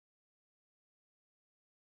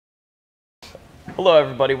Hello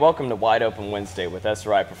everybody, welcome to Wide Open Wednesday with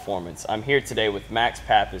SRI Performance. I'm here today with Max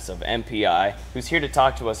Pappas of MPI, who's here to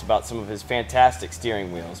talk to us about some of his fantastic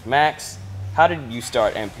steering wheels. Max, how did you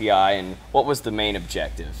start MPI and what was the main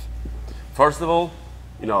objective? First of all,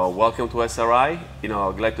 welcome to SRI.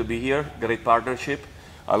 Glad to be here. Great partnership.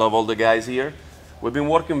 I love all the guys here. We've been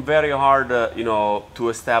working very hard, to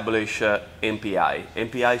establish MPI.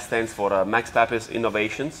 MPI stands for Max Pappas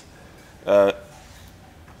Innovations.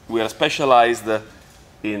 We are specialized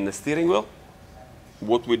in the steering wheel.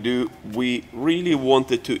 What we do, we really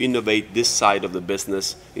wanted to innovate this side of the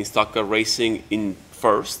business in stock car racing in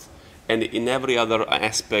first, and in every other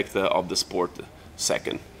aspect of the sport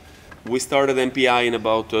second. We started MPI in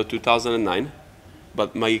about 2009,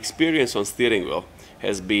 but my experience on steering wheel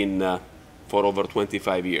has been for over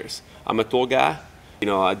 25 years. I'm a tall guy.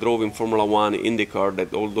 I drove in Formula One, IndyCar,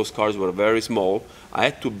 that all those cars were very small. I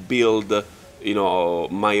had to build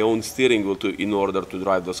my own steering wheel in order to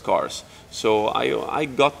drive those cars. So I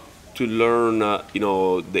got to learn,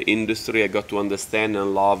 the industry. I got to understand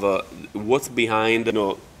and love what's behind,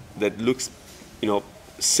 that looks,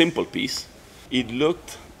 simple piece. It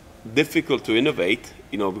looked difficult to innovate,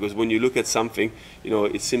 because when you look at something,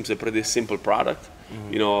 it seems a pretty simple product,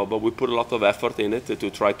 but we put a lot of effort in it to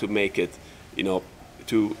try to make it,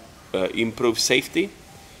 to improve safety,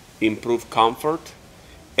 improve comfort,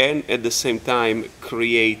 and at the same time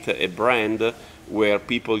create a brand where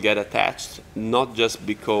people get attached, not just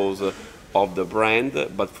because of the brand,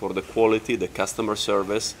 but for the quality, the customer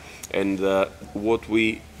service, and what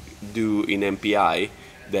we do in MPI,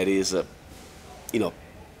 that is,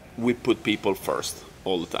 we put people first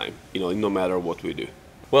all the time, no matter what we do.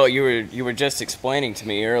 Well, you were just explaining to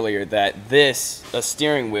me earlier that a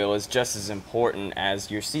steering wheel is just as important as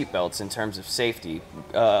your seatbelts in terms of safety.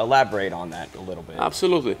 Elaborate on that a little bit.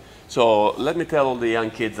 Absolutely. So let me tell all the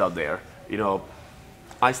young kids out there,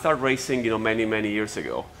 I started racing, many years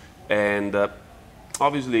ago. And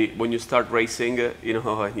obviously, when you start racing,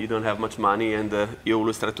 you don't have much money, and you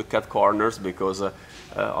always try to cut corners because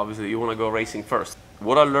obviously you want to go racing first.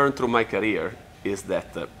 What I learned through my career is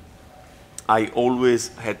that I always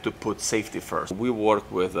had to put safety first. We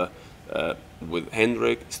worked with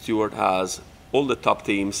Hendrick, Stewart Haas, all the top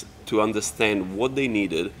teams to understand what they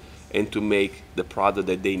needed and to make the product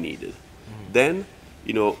that they needed. Mm-hmm. Then,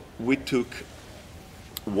 we took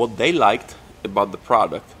what they liked about the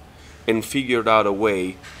product and figured out a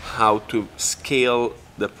way how to scale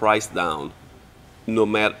the price down, no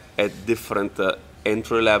matter at different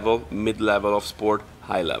entry level, mid level of sport,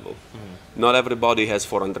 high level. Mm-hmm. Not everybody has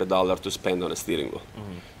 $400 to spend on a steering wheel.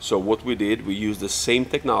 Mm-hmm. So what we did, we used the same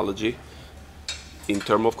technology in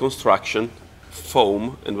terms of construction,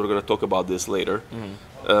 foam, and we're going to talk about this later,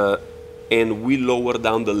 mm-hmm. And we lowered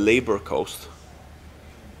down the labor cost.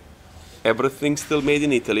 Everything still made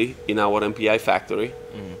in Italy in our MPI factory,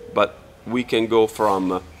 mm-hmm. but we can go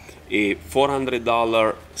from a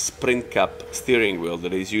 $400 Sprint Cup steering wheel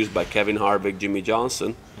that is used by Kevin Harvick, Jimmy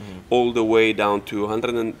Johnson, mm-hmm. all the way down to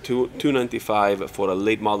 $295 for a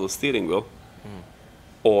late model steering wheel, mm-hmm.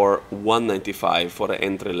 or $195 for an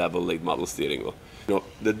entry-level late model steering wheel.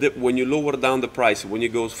 When you lower down the price, when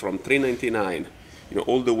it goes from $399,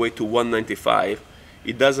 all the way to $195,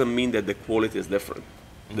 it doesn't mean that the quality is different.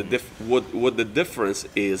 Mm-hmm. What the difference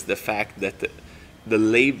is the fact that the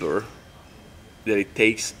labor that it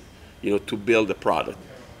takes, to build a product.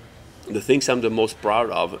 The things I'm the most proud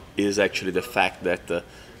of is actually the fact that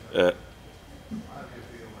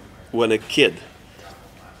when a kid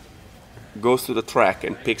goes to the track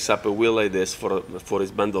and picks up a wheel like this for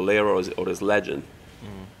his Bandolero or his Legend,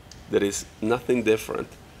 mm-hmm. there is nothing different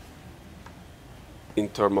in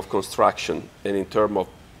terms of construction and in terms of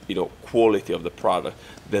quality of the product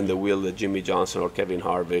than the wheel that Jimmy Johnson or Kevin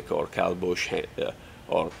Harvick or Kyle Busch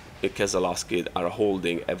or Keselowski are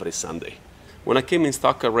holding every Sunday. When I came in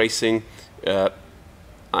stock car racing,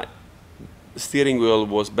 steering wheel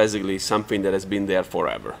was basically something that has been there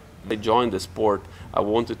forever. I joined the sport. I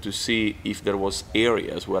wanted to see if there was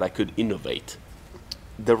areas where I could innovate.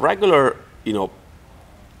 The regular,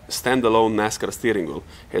 standalone NASCAR steering wheel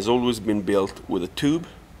has always been built with a tube,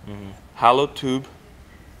 mm-hmm. hollow tube,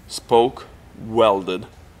 spoke, welded,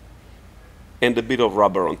 and a bit of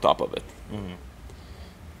rubber on top of it. Mm-hmm.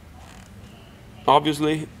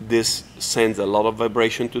 Obviously, this sends a lot of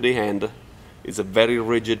vibration to the hand. It's a very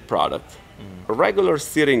rigid product. Mm-hmm. A regular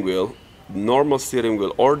steering wheel, normal steering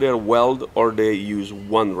wheel, or they're weld or they use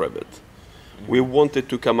one rivet. Mm-hmm. We wanted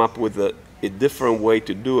to come up with a different way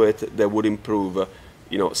to do it that would improve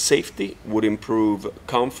safety, would improve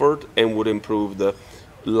comfort, and would improve the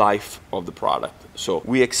life of the product. So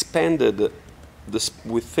we expanded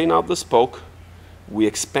we thin out the spoke, we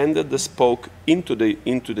expanded the spoke into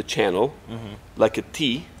the channel like a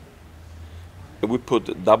T. And we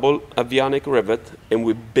put double avionic rivet, and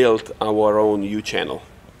we built our own U channel.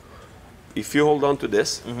 If you hold on to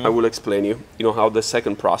this, I will explain you know how the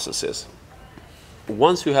second process is.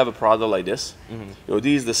 Once you have a product like this, you know,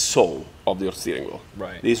 this is the soul of your steering wheel.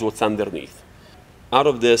 Right. This is what's underneath. Out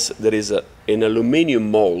of this, there is an aluminum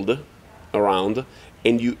mold around,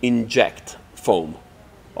 and you inject foam.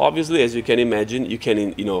 Obviously, as you can imagine, you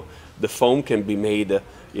can, you know, the foam can be made,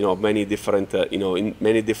 you know, many different, you know, in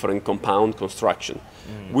many different compound construction.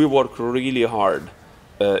 We work really hard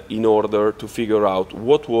in order to figure out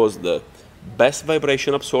what was the best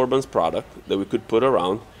vibration absorbance product that we could put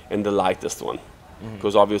around and the lightest one,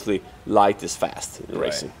 because obviously light is fast in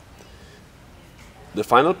racing. The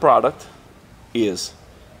final product is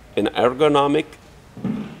an ergonomic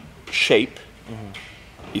shape.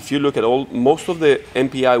 If you look at most of the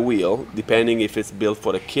MPI wheel, depending if it's built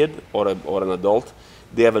for a kid or an adult,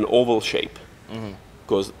 they have an oval shape,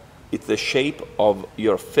 because it's the shape of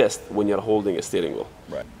your fist when you're holding a steering wheel.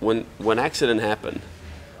 Right. When accident happen,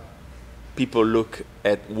 people look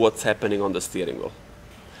at what's happening on the steering wheel.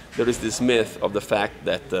 There is this myth of the fact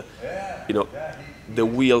that you know, the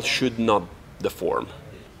wheel should not deform.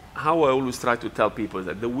 How I always try to tell people is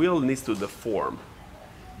that the wheel needs to deform,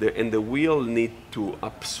 and the wheel needs to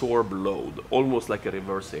absorb load, almost like a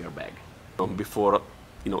reverse airbag. Before,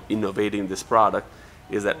 you know, innovating this product,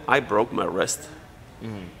 is that I broke my wrist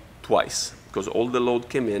twice because all the load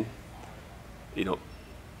came in. You know,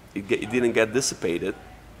 it didn't get dissipated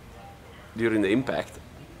during the impact,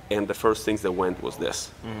 and the first things that went was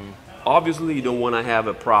this. Obviously, you don't want to have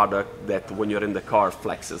a product that when you're in the car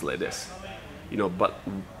flexes like this, you know, but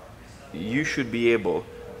you should be able,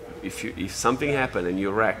 if something happened and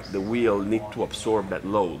you wreck, the wheel need to absorb that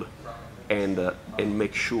load and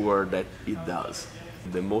make sure that it does.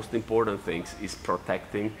 The most important thing is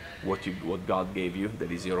protecting what God gave you,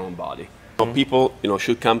 that is your own body. So people, you know,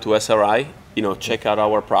 should come to SRI, you know, check out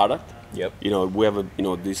our product. Yep. You know, we have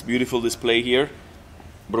this beautiful display here,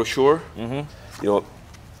 brochure. You know,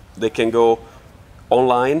 they can go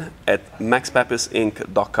online at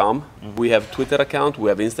maxpapisinc.com. We have Twitter account, we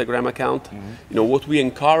have Instagram account. You know, what we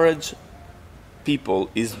encourage people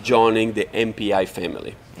is joining the MPI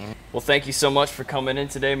family. Well, thank you so much for coming in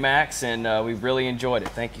today, Max, and we really enjoyed it.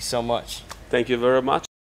 Thank you so much. Thank you very much.